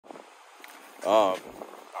All right,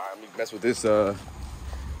 let me mess with this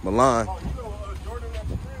Milan. Oh, you know Jordan at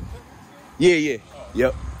the crib? Yeah.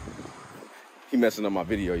 Yep. He messing up my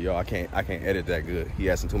video, y'all. I can't edit that good.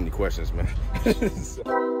 He asking too many questions, man.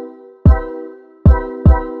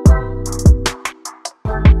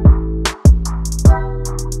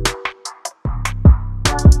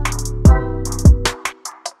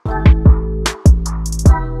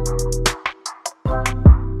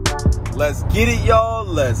 Let's get it, y'all.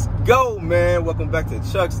 Let's go, man. Welcome back to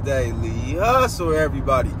Chuck's Daily Hustle,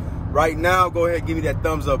 everybody. Right now, go ahead and give me that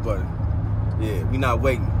thumbs up button. Yeah, we not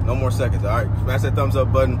waiting. No more seconds, all right? Smash that thumbs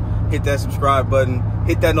up button. Hit that subscribe button.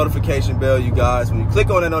 Hit that notification bell, you guys. When you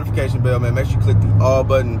click on that notification bell, man, make sure you click the all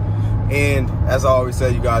button. And as I always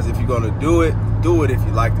say, you guys, if you're going to do it if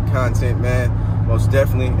you like the content, man. Most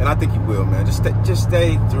definitely. And I think you will, man. Just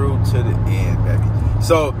stay through to the end, baby.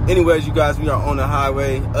 So anyways, you guys, we are on the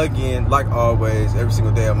highway again, like always, every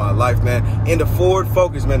single day of my life, man. And the Ford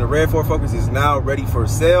Focus, man, the red Ford Focus is now ready for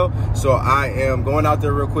sale. So I am going out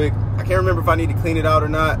there real quick. I can't remember if I need to clean it out or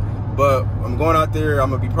not, but I'm going out there. I'm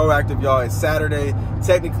gonna be proactive, y'all. It's Saturday.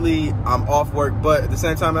 Technically, I'm off work, but at the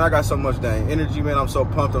same time, man, I got so much dang energy, man. I'm so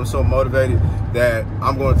pumped, I'm so motivated that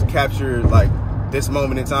I'm going to capture like this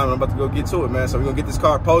moment in time. I'm about to go get to it, man. So we're gonna get this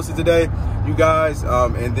car posted today, you guys,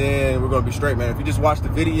 and then we're gonna be straight, man. If you just watched the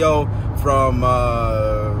video from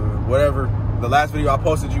whatever, the last video I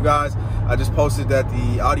posted, you guys, I just posted that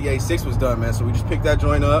the Audi A6 was done, man. So we just picked that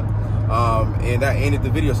joint up, and that ended the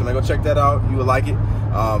video. So man, go check that out. You will like it,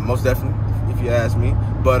 most definitely, if you ask me.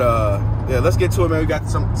 But yeah, let's get to it, man. We got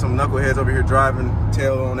some knuckleheads over here driving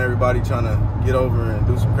tail on everybody, trying to get over and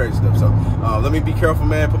do some crazy stuff. So let me be careful,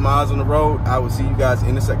 man. Put my eyes on the road. I will see you guys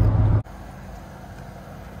in a second.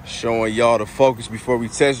 Showing y'all the Focus before we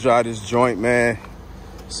test drive this joint, man.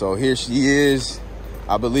 So here she is.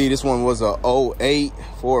 I believe this one was a 08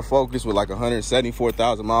 Ford Focus with like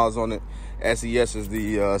 174,000 miles on it. SES is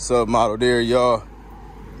the sub model there, y'all.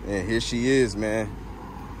 And here she is, man.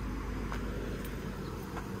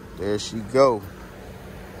 There she go.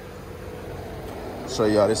 Show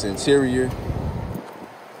y'all this interior.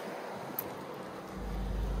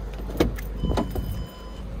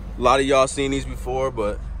 A lot of y'all seen these before,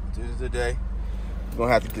 but this is the day.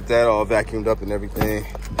 Gonna have to get that all vacuumed up and everything.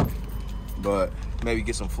 But maybe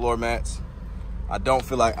get some floor mats. I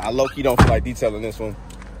low-key don't feel like detailing this one.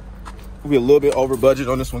 We'll be a little bit over budget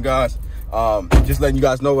on this one, guys. Just letting you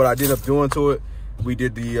guys know what I did up doing to it. We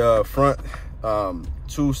did the front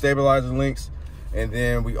 2 stabilizer links, and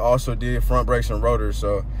then we also did front brakes and rotors.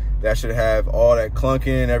 So that should have all that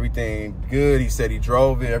clunking, everything good. He said he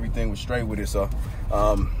drove it, everything was straight with it. So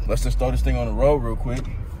let's just throw this thing on the road real quick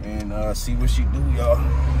and see what she do, y'all.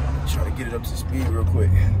 Try to get it up to speed real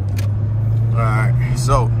quick. All right,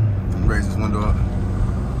 so raise this window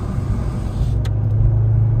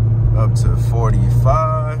up to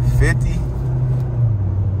 45, 50.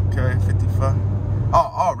 Okay, 55. Oh,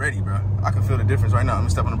 already, bro. I can feel the difference right now. I'm gonna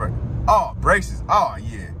step on the brake. Oh, braces. Oh,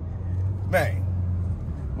 yeah. Man,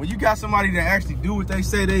 when you got somebody that actually do what they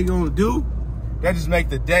say they gonna do, that just make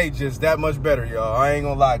the day just that much better, y'all. I ain't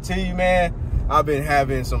gonna lie to you, man. I've been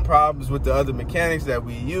having some problems with the other mechanics that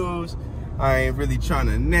we use. I ain't really trying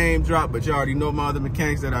to name drop, but you already know my other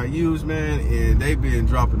mechanics that I use, man, and they've been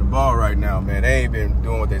dropping the ball right now, man. They ain't been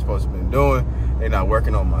doing what they supposed to been doing. They not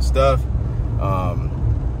working on my stuff.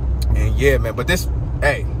 And yeah, man, but this,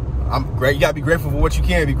 hey, I'm great. You gotta be grateful for what you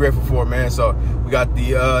can be grateful for, man. So we got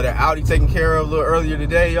the Audi taken care of a little earlier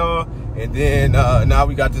today, y'all. And then now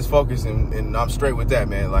we got this Focus, and I'm straight with that,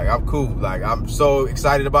 man. Like, I'm cool. Like, I'm so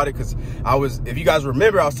excited about it because if you guys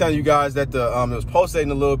remember, I was telling you guys that it was pulsating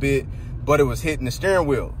a little bit, but it was hitting the steering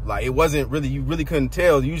wheel. Like, it wasn't really, you really couldn't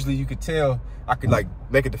tell. Usually you could tell. I could like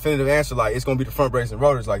make a definitive answer, like it's gonna be the front brakes and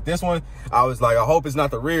rotors. Like this one, I was like, I hope it's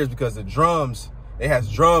not the rears, because the drums, it has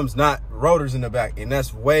drums, not rotors in the back, and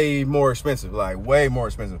that's way more expensive, like way more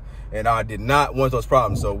expensive. And I did not want those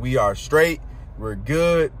problems. So we are straight, we're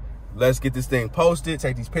good. Let's get this thing posted,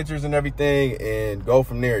 take these pictures and everything, and go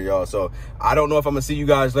from there, y'all. So I don't know if I'm gonna see you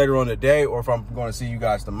guys later on today or if I'm gonna see you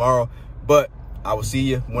guys tomorrow, but I will see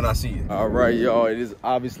you when I see you. All right, y'all, it is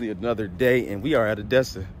obviously another day, and we are at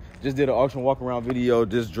Adesa. Just did an auction walk around video,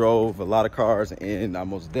 just drove a lot of cars, and I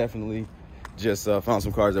most definitely just found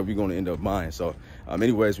some cars that we're gonna end up buying. So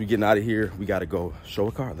anyways, we getting out of here. We gotta go show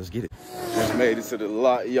a car. Let's get it. Just made it to the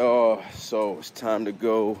lot, y'all. So it's time to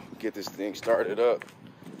go get this thing started up.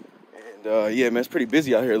 And yeah, man, it's pretty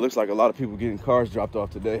busy out here. It looks like a lot of people getting cars dropped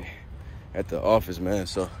off today at the office, man.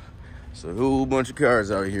 So a whole bunch of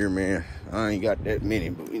cars out here, man. I ain't got that many,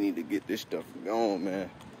 but we need to get this stuff going,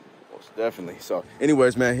 man. Most definitely. So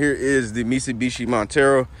anyways, man, here is the Mitsubishi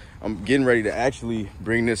Montero. I'm getting ready to actually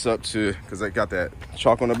bring this up to, because I got that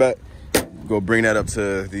chalk on the back, go bring that up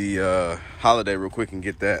to the Holiday real quick and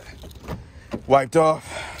get that wiped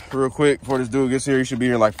off real quick before this dude gets here. He should be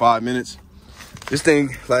here in like 5 minutes. This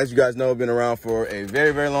thing, as you guys know, been around for a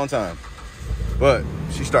very, very long time, but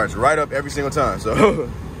she starts right up every single time, so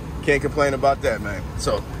can't complain about that, man.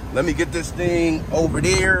 So let me get this thing over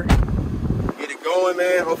there, get it going,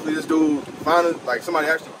 man. Hopefully this dude finally, like, somebody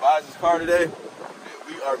actually buys this car today.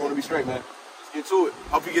 We are going to be straight, man. Let's get to it.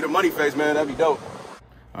 Hope you get a money face, man. That'd be dope.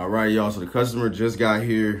 All right, y'all, so the customer just got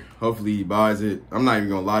here. Hopefully he buys it. I'm not even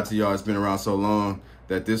gonna lie to y'all, it's been around so long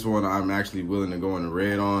that this one I'm actually willing to go in the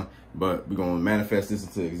red on, but we're gonna manifest this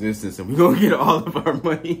into existence and we're gonna get all of our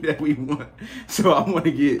money that we want. So I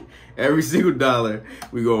wanna get every single dollar.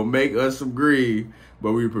 We're gonna make us some green,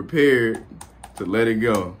 but we're prepared to let it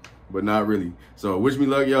go, but not really. So wish me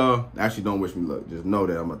luck, y'all. Actually, don't wish me luck. Just know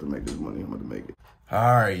that I'm about to make this money. I'm about to make it.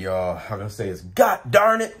 All right, y'all. I'm gonna say it's God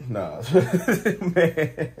darn it. Nah,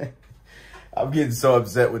 man. I'm getting so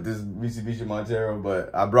upset with this Mitsubishi Montero,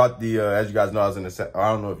 but I brought the, as you guys know, I was in the,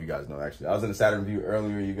 I don't know if you guys know, actually. I was in the Saturn View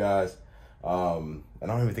earlier, you guys. And I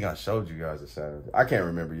don't even think I showed you guys the Saturn. I can't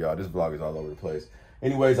remember, y'all. This vlog is all over the place.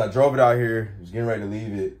 Anyways, I drove it out here, was getting ready to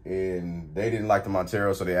leave it, and they didn't like the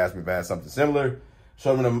Montero, so they asked me if I had something similar.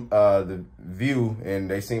 Showed them the View, and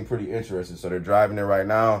they seemed pretty interested, so they're driving it right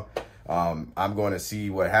now. I'm going to see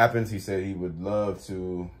what happens. He said he would love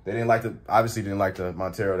to, they didn't like the, obviously didn't like the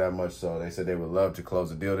Montero that much, so they said they would love to close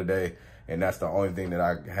the deal today, and that's the only thing that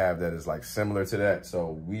I have that is like similar to that.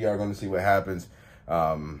 So we are going to see what happens,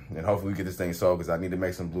 and hopefully we get this thing sold, because I need to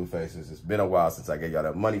make some blue faces. It's been a while since I gave y'all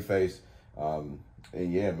that money face, and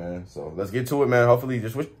yeah, man, so let's get to it, man. Hopefully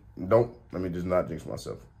just let me just not jinx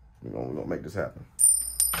myself. We're gonna make this happen.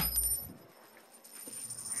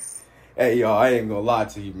 Hey, y'all, I ain't gonna lie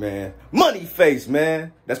to you, man. Money face,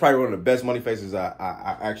 man. That's probably one of the best money faces I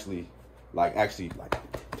actually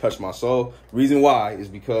touched my soul. Reason why is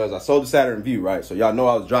because I sold the Saturn View, right? So y'all know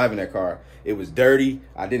I was driving that car. It was dirty.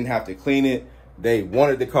 I didn't have to clean it. They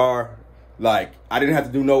wanted the car. Like, I didn't have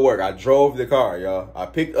to do no work. I drove the car, y'all. I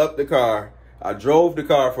picked up the car. I drove the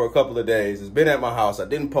car for a couple of days. It's been at my house. I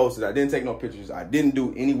didn't post it. I didn't take no pictures. I didn't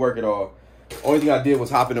do any work at all. Only thing I did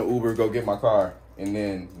was hop in an Uber, go get my car. And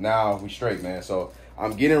then now we straight, man. So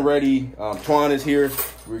I'm getting ready. Twan is here.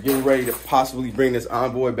 We're getting ready to possibly bring this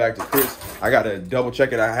Envoy back to Chris. I got to double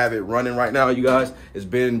check it. I have it running right now, you guys. It's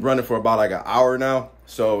been running for about like an hour now.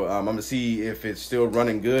 So I'm going to see if it's still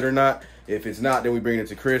running good or not. If it's not, then we bring it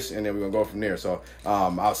to Chris, and then we're going to go from there. So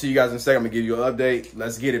I'll see you guys in a second. I'm going to give you an update.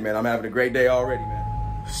 Let's get it, man. I'm having a great day already,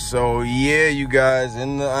 man. So yeah, you guys,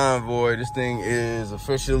 in the Envoy, this thing is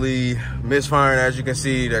officially misfiring. As you can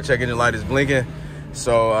see, that check engine light is blinking.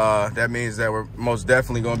 So that means that we're most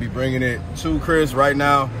definitely going to be bringing it to Chris right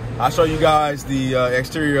now. I'll show you guys the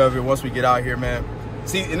exterior of it once we get out here, man.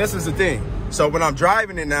 See, and this is the thing. So when I'm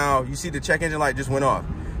driving it now, you see the check engine light just went off.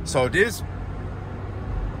 So this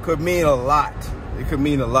could mean a lot. It could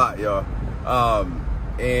mean a lot, y'all.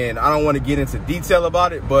 And I don't want to get into detail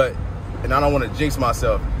about it, and I don't want to jinx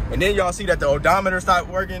myself. And then y'all see that the odometer stopped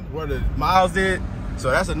working, where the miles did.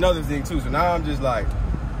 So that's another thing too. So now I'm just like,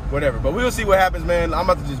 whatever. But we'll see what happens, man. I'm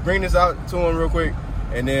about to just bring this out to him real quick,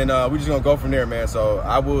 and then we're just gonna go from there, man. So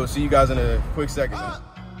I will see you guys in a quick second.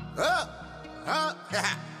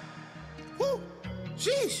 Woo.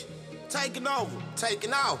 Sheesh. Taking over.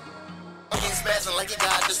 Taking off. Fucking spazzing like you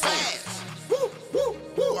got this fast. Woo, woo,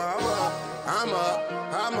 woo. I'm up. I'm up.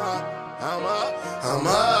 I'm up. I'm up. I'm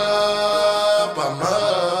up. I'm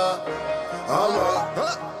up. I'm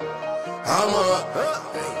up.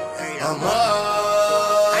 I'm up.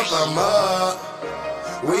 I'm up.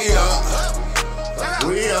 We up.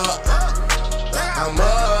 We up. I'm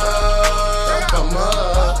up. I'm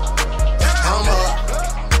up. I'm up.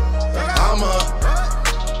 I'm up.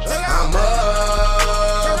 I'm up.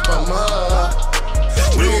 I'm up.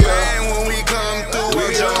 We up. When we come through, we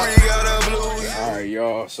got a blue. All right,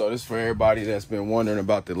 y'all. So this is for everybody that's been wondering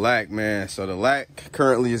about the lack, man. So the lack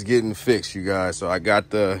currently is getting fixed, you guys. So I got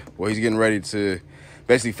he's getting ready to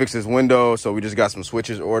basically fix his window. So we just got some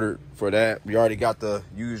switches ordered for that. We already got the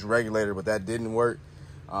used regulator, but that didn't work.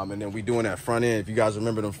 And then we doing that front end. If you guys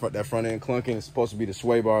remember that front end clunking, it's supposed to be the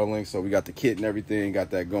sway bar link. So we got the kit and everything, got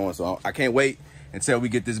that going. So I can't wait until we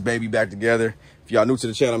get this baby back together. If y'all new to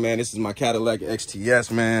the channel, man, this is my Cadillac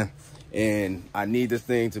XTS, man. And I need this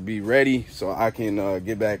thing to be ready so I can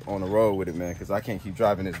get back on the road with it, man, because I can't keep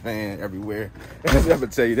driving this van everywhere. I'm gonna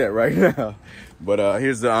tell you that right now. But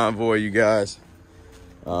here's the Envoy, you guys.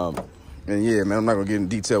 And yeah, man, I'm not gonna get in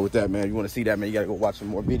detail with that, man. If you wanna see that, man, you gotta go watch some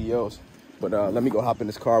more videos. But let me go hop in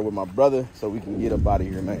this car with my brother so we can get up out of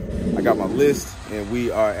here, man. I got my list and we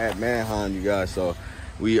are at Manheim, you guys. So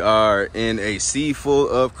we are in a sea full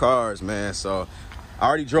of cars, man. So I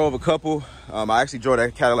already drove a couple. I actually drove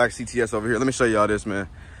that Cadillac CTS over here. Let me show y'all this, man.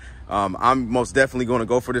 I'm most definitely gonna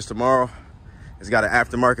go for this tomorrow. It's got an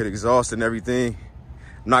aftermarket exhaust and everything.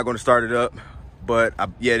 I'm not gonna start it up, but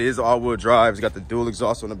yeah, it is all-wheel drive. It's got the dual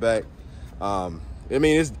exhaust on the back. I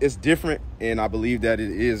mean, it's different, and I believe that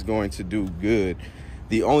it is going to do good.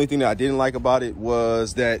 The only thing that I didn't like about it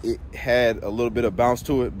was that it had a little bit of bounce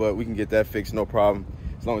to it, but we can get that fixed, no problem,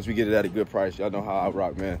 as long as we get it at a good price. Y'all know how I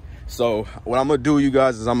rock, man. So what I'm gonna do, you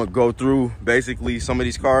guys, is I'm gonna go through basically some of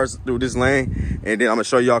these cars through this lane, and then I'm gonna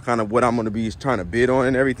show y'all kind of what I'm gonna be trying to bid on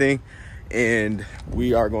and everything. And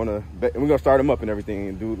we're gonna start them up and everything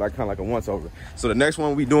and do like kind of like a once over. So the next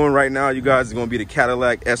one we doing right now, you guys, is gonna be the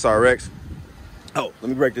Cadillac SRX. Oh, let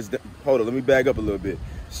me break this down. Hold on, let me back up a little bit.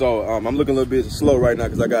 So I'm looking a little bit slow right now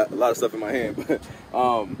because I got a lot of stuff in my hand. But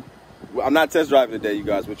I'm not test driving today, you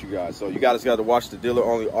guys, with you guys. So you guys got to watch the dealer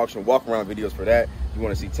only auction walk around videos for that. You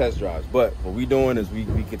want to see test drives. But what we doing is we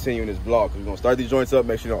continuing this vlog. We're gonna start these joints up,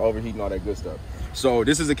 make sure you don't overheat and all that good stuff. So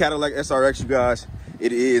this is a Cadillac SRX, you guys.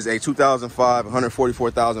 It is a 2005,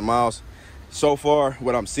 144,000 miles. So far,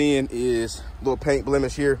 what I'm seeing is a little paint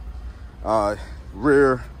blemish here.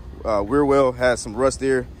 Rear well has some rust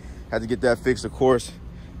there. Had to get that fixed, of course.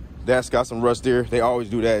 That's got some rust there. They always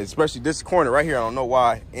do that, especially this corner right here. I don't know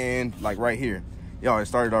why. And like right here, y'all, it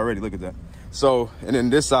started already. Look at that. So, and then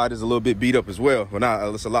this side is a little bit beat up as well. Well,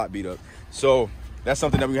 not, it's a lot beat up. So that's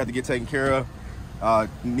something that we have to get taken care of.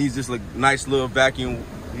 Needs this nice little vacuum,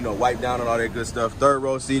 you know, wipe down and all that good stuff. Third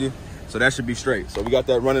row seated, so that should be straight. So we got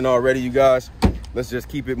that running already, you guys. Let's just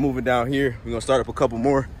keep it moving down here. We're gonna start up a couple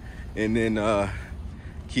more and then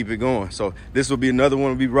keep it going. So this will be another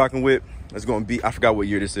one we'll be rocking with. It's gonna be, I forgot what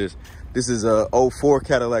year this is. This is a 04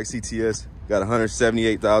 Cadillac CTS. Got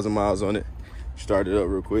 178,000 miles on it. Start it up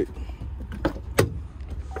real quick.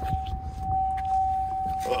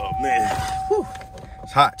 Oh man, whew.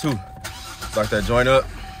 It's hot too. Start that joint up.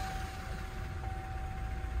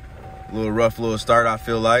 A little rough little start, I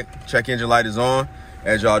feel like. Check engine light is on.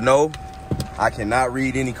 As y'all know, I cannot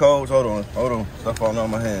read any codes. Hold on. Stuff falling on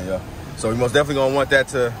my hand, y'all. So we most definitely gonna want that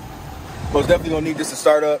to, most definitely gonna need this to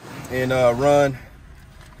start up and run,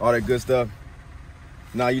 all that good stuff.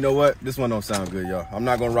 Now, you know what? This one don't sound good, y'all. I'm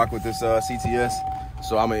not gonna rock with this CTS,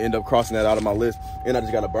 so I'm gonna end up crossing that out of my list. And I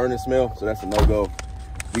just got a burning smell, so that's a no-go.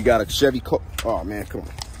 We got a Chevy, oh man, come on.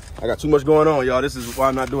 I got too much going on, y'all. This is why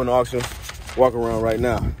I'm not doing the auction walk around right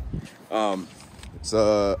now. It's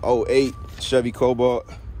a 08 Chevy Cobalt.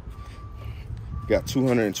 Got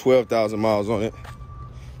 212,000 miles on it.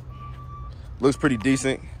 Looks pretty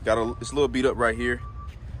decent. It's a little beat up right here.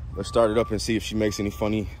 Let's start it up and see if she makes any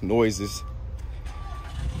funny noises.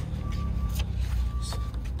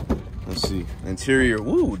 Let's see. Interior,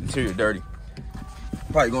 woo, interior dirty.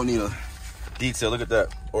 Probably gonna need a detail, look at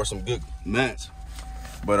that, or some good mats.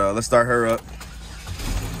 But let's start her up.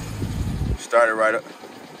 Start it right up.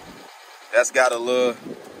 That's got a little,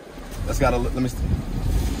 let me see.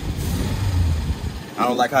 I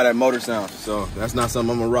don't like how that motor sounds, so that's not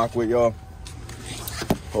something I'm gonna rock with, y'all.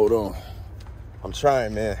 Hold on. I'm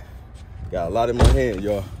trying, man. Got a lot in my hand,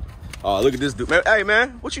 y'all. Oh, look at this dude. Man, hey,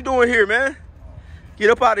 man, what you doing here, man? Get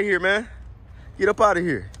up out of here, man. Get up out of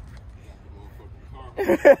here.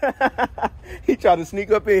 He tried to sneak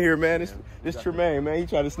up in here, man. This Tremaine, man. He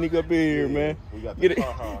tried to sneak up in here, man. We got the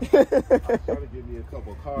car. Trying to give me a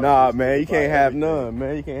couple of cars. Nah, man, you can't have none,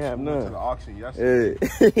 man. You can't have none. To the auction yesterday.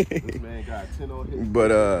 This man got 10 on his. But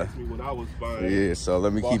when I was buying. Yeah, so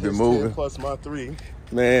let me keep it moving. Plus my 3.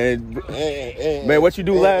 Man, man, what you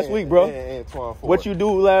do last week, bro? What you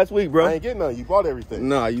do last week, bro? I ain't getting none. You bought everything.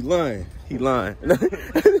 Nah, you lying. He lying.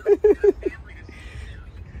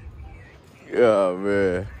 Oh,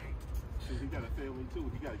 man. He got a family,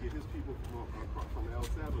 too. He got to get his people from El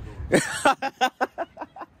Salvador.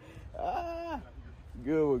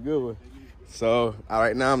 Good one. So,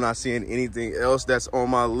 right now, I'm not seeing anything else that's on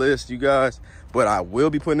my list, you guys. But I will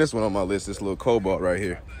be putting this one on my list, this little Cobalt right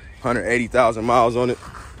here. 180,000 miles on it.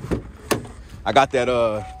 I got that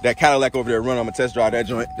Cadillac over there running. I'm going to test drive that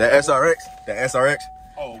joint. That SRX.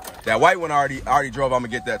 Oh, okay. That white one I already drove. I'm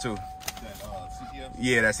going to get that, too. CTS?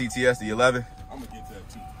 Yeah, that CTS, the 11. I'm gonna get that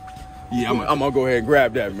too. Yeah, I'm gonna go ahead and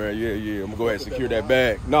grab that, man. Yeah. I'm gonna go ahead and secure that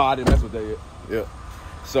bag. No, I didn't mess with that yet. Yeah.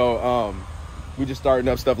 So we just starting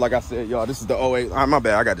up stuff like I said, y'all. This is the 08. My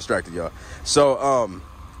bad, I got distracted, y'all. So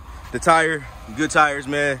the tire, good tires,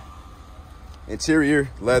 man. Interior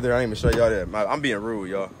leather. I ain't even show y'all that. I'm being rude,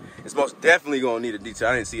 y'all. It's most definitely gonna need a detail.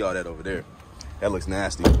 I didn't see all that over there. That looks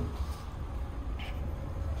nasty.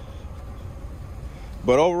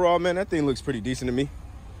 But overall, man, that thing looks pretty decent to me.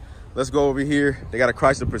 Let's go over here. They got a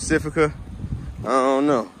Chrysler Pacifica. I don't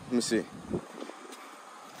know. Let me see.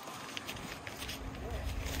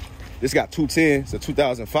 This got 210. It's a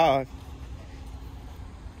 2005.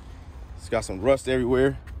 It's got some rust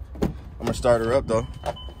everywhere. I'm gonna start her up though.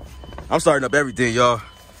 I'm starting up everything, y'all.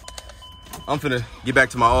 I'm finna get back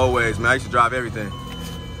to my old ways, man. I used to drive everything.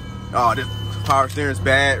 Oh, this power steering's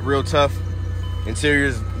bad, real tough.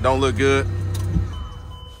 Interiors don't look good.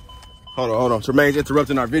 Hold on. Tremaine's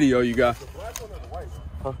interrupting our video, you guys. The black one or the white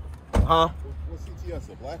one? Huh? What's CTS,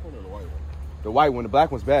 the black one or the white one? The white one. The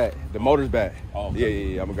black one's bad. The motor's bad. Oh,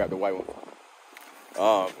 okay. Yeah. I'm gonna grab the white one.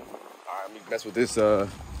 All right, let me mess with this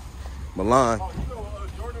Milan. Oh, you know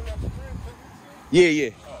Jordan at the crib? Yeah.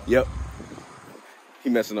 Yep. He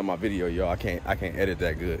messing up my video, y'all. I can't edit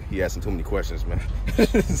that good. He asking too many questions, man.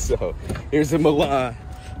 So here's the Milan.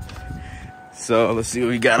 So let's see what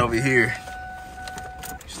we got over here.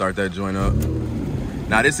 Start that joint up.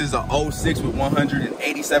 Now this is a 06 with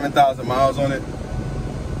 187,000 miles on it.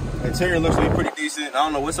 Interior looks to be pretty decent. I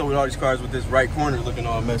don't know what's up with all these cars with this right corner looking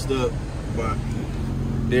all messed up, but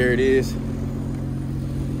there it is.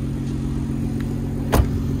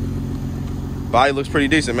 Body looks pretty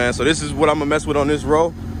decent, man. So this is what I'm gonna mess with on this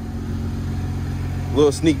row.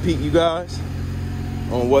 Little sneak peek, you guys,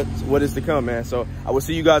 on what is to come, man. So I will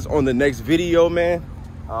see you guys on the next video, man.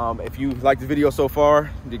 If you like the video so far,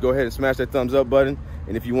 you go ahead and smash that thumbs up button.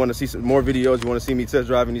 And if you want to see some more videos, you want to see me test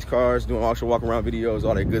driving these cars, doing auction walk around videos,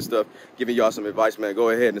 all that good stuff, giving y'all some advice, man, go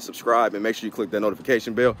ahead and subscribe and make sure you click that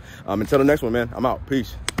notification bell. Until the next one, man, I'm out.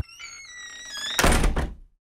 Peace.